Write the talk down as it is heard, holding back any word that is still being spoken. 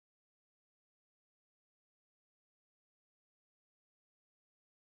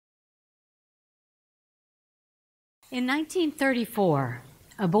In 1934,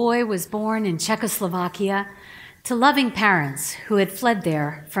 a boy was born in Czechoslovakia to loving parents who had fled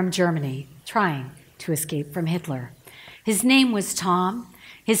there from Germany, trying to escape from Hitler. His name was Tom.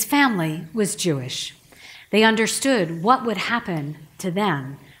 His family was Jewish. They understood what would happen to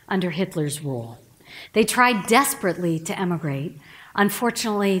them under Hitler's rule. They tried desperately to emigrate.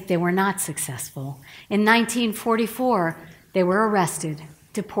 Unfortunately, they were not successful. In 1944, they were arrested,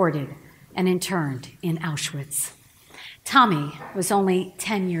 deported, and interned in Auschwitz. Tommy was only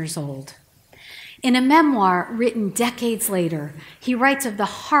 10 years old. In a memoir written decades later, he writes of the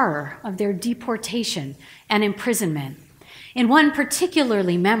horror of their deportation and imprisonment. In one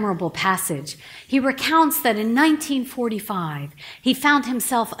particularly memorable passage, he recounts that in 1945, he found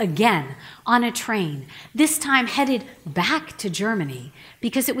himself again on a train, this time headed back to Germany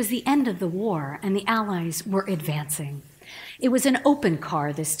because it was the end of the war and the Allies were advancing. It was an open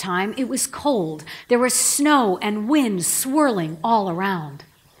car this time. It was cold. There was snow and wind swirling all around.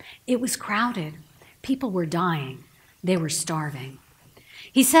 It was crowded. People were dying. They were starving.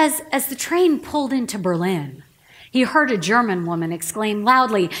 He says, as the train pulled into Berlin, he heard a German woman exclaim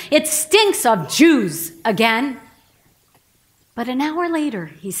loudly, "It stinks of Jews again." But an hour later,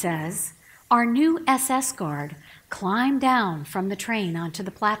 he says, our new SS guard climbed down from the train onto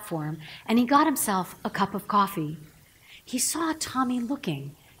the platform, and he got himself a cup of coffee. He saw Tommy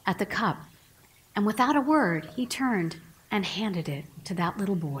looking at the cup, and without a word, he turned and handed it to that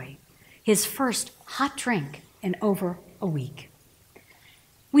little boy, his first hot drink in over a week.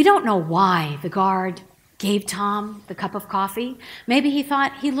 We don't know why the guard gave Tom the cup of coffee. Maybe he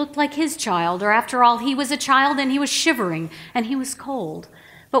thought he looked like his child, or after all, he was a child and he was shivering and he was cold.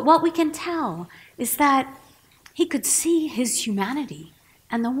 But what we can tell is that he could see his humanity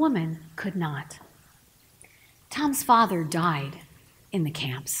and the woman could not. Tom's father died in the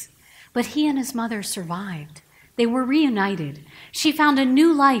camps, but he and his mother survived. They were reunited. She found a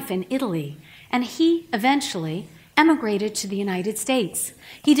new life in Italy, and he eventually emigrated to the United States.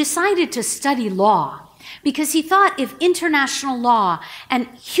 He decided to study law because he thought if international law and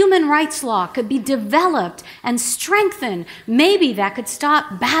human rights law could be developed and strengthened, maybe that could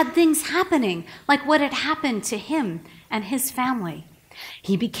stop bad things happening, like what had happened to him and his family.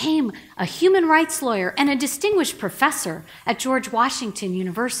 He became a human rights lawyer and a distinguished professor at George Washington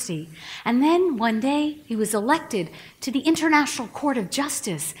University. And then one day he was elected to the International Court of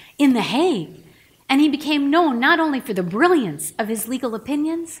Justice in The Hague. And he became known not only for the brilliance of his legal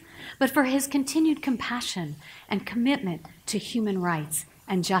opinions, but for his continued compassion and commitment to human rights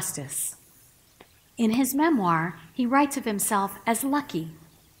and justice. In his memoir, he writes of himself as lucky.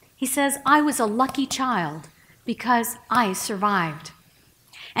 He says, "I was a lucky child because I survived."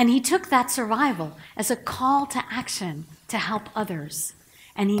 And he took that survival as a call to action to help others.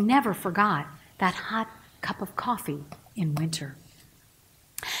 And he never forgot that hot cup of coffee in winter.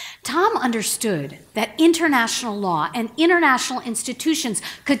 Tom understood that international law and international institutions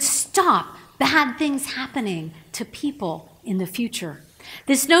could stop bad things happening to people in the future.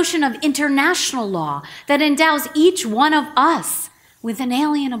 This notion of international law that endows each one of us with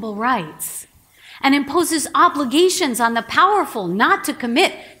inalienable rights and imposes obligations on the powerful not to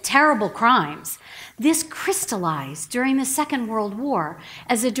commit terrible crimes. This crystallized during the Second World War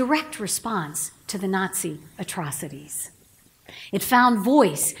as a direct response to the Nazi atrocities. It found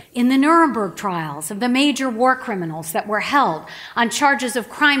voice in the Nuremberg trials of the major war criminals that were held on charges of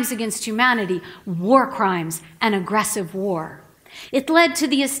crimes against humanity, war crimes, and aggressive war. It led to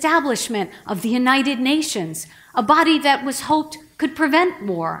the establishment of the United Nations, a body that was hoped could prevent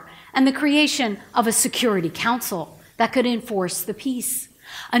war, and the creation of a Security Council that could enforce the peace.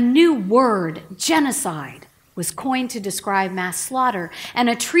 A new word, genocide, was coined to describe mass slaughter, and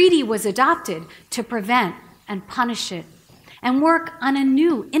a treaty was adopted to prevent and punish it, and work on a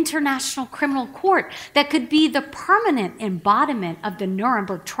new international criminal court that could be the permanent embodiment of the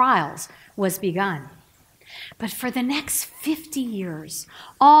Nuremberg trials was begun. But for the next 50 years,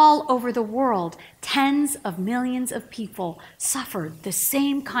 all over the world, tens of millions of people suffered the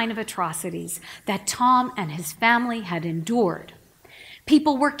same kind of atrocities that Tom and his family had endured.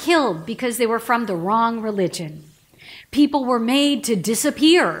 People were killed because they were from the wrong religion. People were made to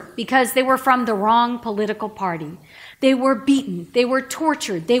disappear because they were from the wrong political party. They were beaten, they were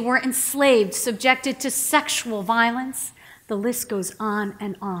tortured, they were enslaved, subjected to sexual violence. The list goes on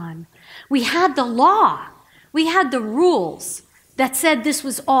and on. We had the law. We had the rules that said this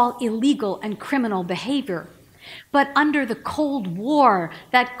was all illegal and criminal behavior. But under the Cold War,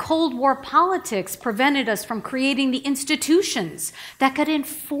 that Cold War politics prevented us from creating the institutions that could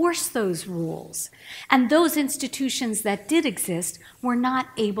enforce those rules. And those institutions that did exist were not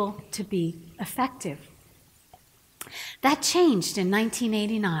able to be effective. That changed in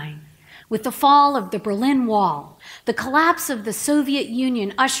 1989. With the fall of the Berlin Wall, the collapse of the Soviet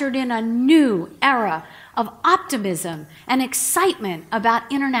Union ushered in a new era of optimism and excitement about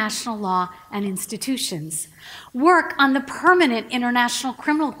international law and institutions. Work on the permanent International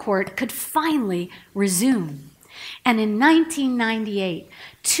Criminal Court could finally resume. And in 1998,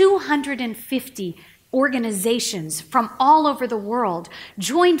 250 organizations from all over the world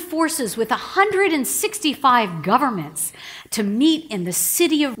joined forces with 165 governments to meet in the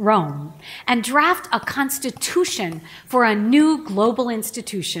city of Rome and draft a constitution for a new global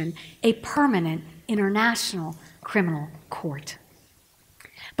institution, a permanent international criminal court.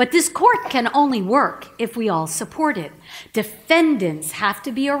 But this court can only work if we all support it. Defendants have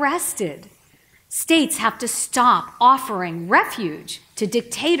to be arrested. States have to stop offering refuge to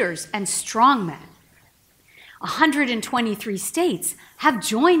dictators and strongmen. 123 states have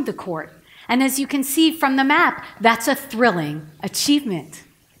joined the court, and as you can see from the map, that's a thrilling achievement.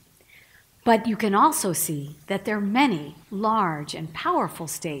 But you can also see that there are many large and powerful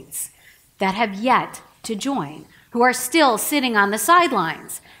states that have yet to join, who are still sitting on the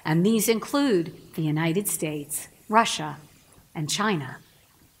sidelines, and these include the United States, Russia, and China.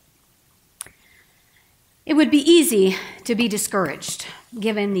 It would be easy to be discouraged,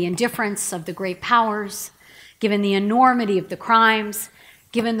 given the indifference of the great powers, given the enormity of the crimes,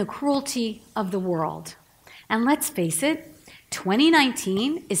 given the cruelty of the world. And let's face it,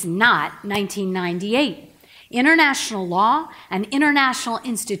 2019 is not 1998. International law and international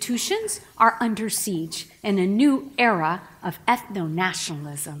institutions are under siege in a new era of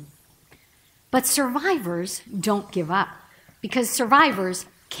ethno-nationalism. But survivors don't give up, because survivors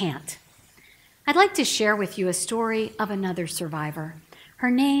can't. I'd like to share with you a story of another survivor. Her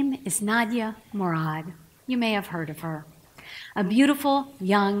name is Nadia Murad. You may have heard of her. A beautiful,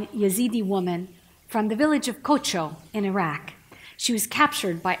 young Yazidi woman from the village of Kocho in Iraq. She was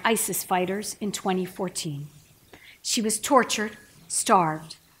captured by ISIS fighters in 2014. She was tortured,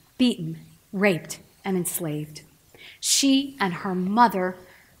 starved, beaten, raped, and enslaved. She and her mother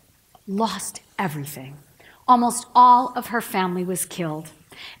lost everything. Almost all of her family was killed,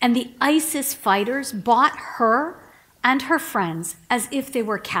 and the ISIS fighters bought her and her friends as if they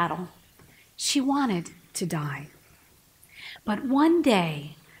were cattle. She wanted to die. But one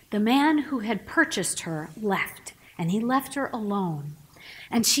day, the man who had purchased her left, and he left her alone.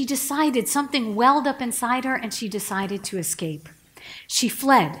 And she decided, something welled up inside her, and she decided to escape. She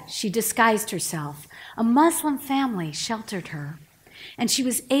fled. She disguised herself. A Muslim family sheltered her. And she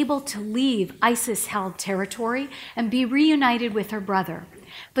was able to leave ISIS-held territory and be reunited with her brother.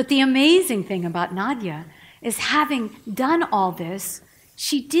 But the amazing thing about Nadia is, having done all this,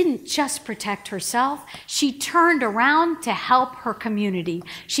 she didn't just protect herself. She turned around to help her community.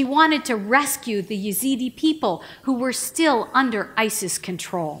 She wanted to rescue the Yazidi people who were still under ISIS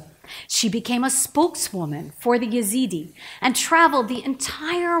control. She became a spokeswoman for the Yazidi and traveled the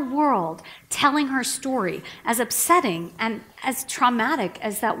entire world telling her story, as upsetting and as traumatic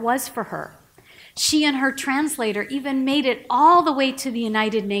as that was for her. She and her translator even made it all the way to the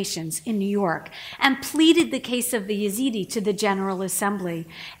United Nations in New York and pleaded the case of the Yazidi to the General Assembly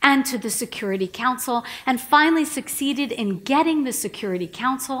and to the Security Council, and finally succeeded in getting the Security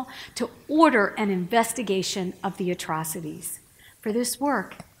Council to order an investigation of the atrocities. For this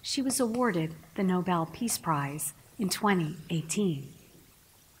work, she was awarded the Nobel Peace Prize in 2018.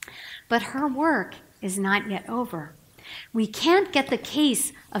 But her work is not yet over. We can't get the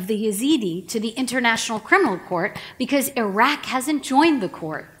case of the Yazidi to the International Criminal Court because Iraq hasn't joined the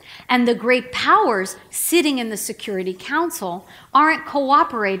court, and the great powers sitting in the Security Council aren't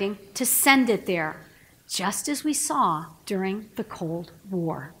cooperating to send it there, just as we saw during the Cold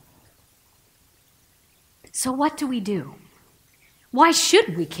War. So what do we do? Why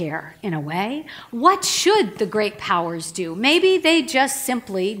should we care, in a way? What should the great powers do? Maybe they just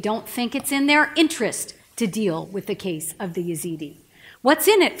simply don't think it's in their interest to deal with the case of the Yazidi. What's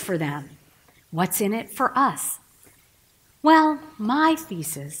in it for them? What's in it for us? Well, my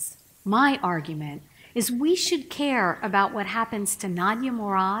thesis, my argument, is we should care about what happens to Nadia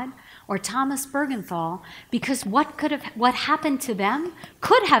Murad or Thomas Bergenthal, because what happened to them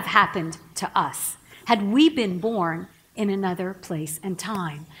could have happened to us had we been born in another place and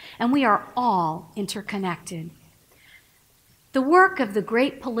time. And we are all interconnected. The work of the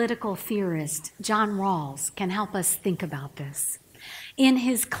great political theorist John Rawls can help us think about this. In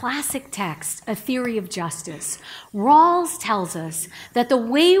his classic text, A Theory of Justice, Rawls tells us that the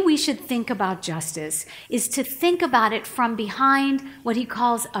way we should think about justice is to think about it from behind what he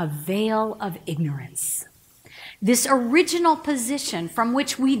calls a veil of ignorance. This original position from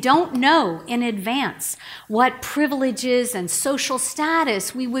which we don't know in advance what privileges and social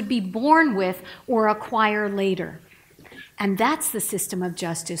status we would be born with or acquire later. And that's the system of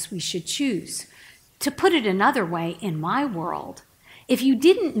justice we should choose. To put it another way, in my world, if you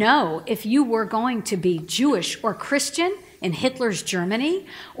didn't know if you were going to be Jewish or Christian in Hitler's Germany,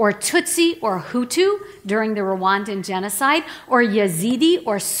 or Tutsi or Hutu during the Rwandan genocide, or Yazidi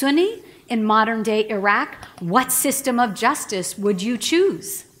or Sunni in modern-day Iraq, what system of justice would you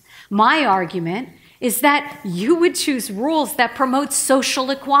choose? My argument is that you would choose rules that promote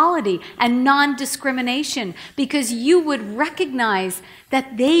social equality and non-discrimination, because you would recognize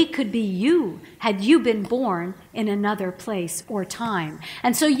that they could be you had you been born in another place or time.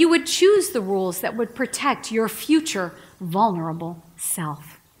 And so you would choose the rules that would protect your future vulnerable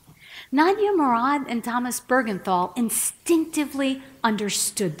self. Nadia Murad and Thomas Bergenthal instinctively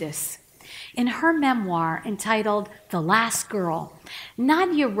understood this. In her memoir entitled The Last Girl,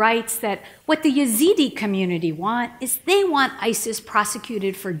 Nadia writes that what the Yazidi community want is they want ISIS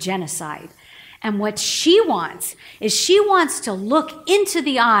prosecuted for genocide. And what she wants is she wants to look into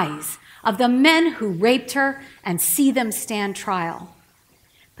the eyes of the men who raped her and see them stand trial.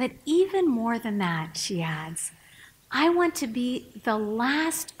 But even more than that, she adds, I want to be the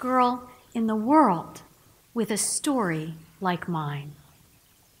last girl in the world with a story like mine.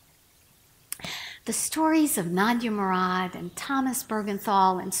 The stories of Nadia Murad and Thomas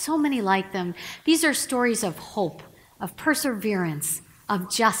Bergenthal and so many like them, these are stories of hope, of perseverance,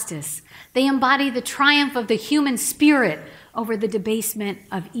 of justice. They embody the triumph of the human spirit over the debasement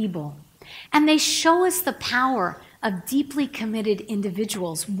of evil. And they show us the power of deeply committed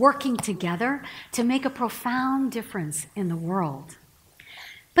individuals working together to make a profound difference in the world.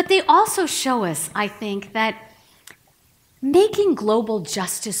 But they also show us, I think, that making global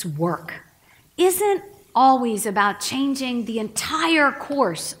justice work isn't always about changing the entire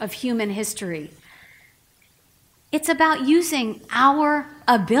course of human history. It's about using our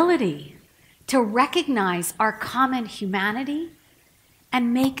ability to recognize our common humanity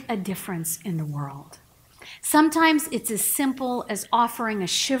and make a difference in the world. Sometimes it's as simple as offering a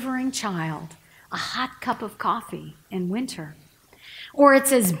shivering child a hot cup of coffee in winter. Or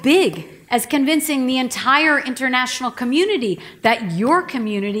it's as big as convincing the entire international community that your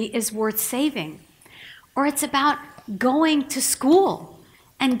community is worth saving. Or it's about going to school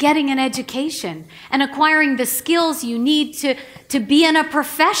and getting an education and acquiring the skills you need to be in a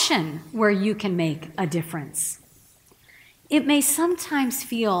profession where you can make a difference. It may sometimes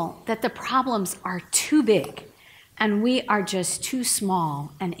feel that the problems are too big and we are just too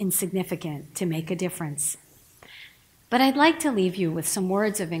small and insignificant to make a difference. But I'd like to leave you with some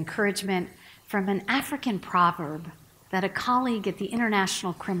words of encouragement from an African proverb that a colleague at the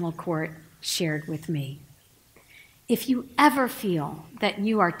International Criminal Court shared with me. If you ever feel that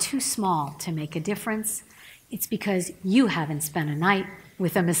you are too small to make a difference, it's because you haven't spent a night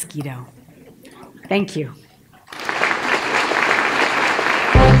with a mosquito. Thank you.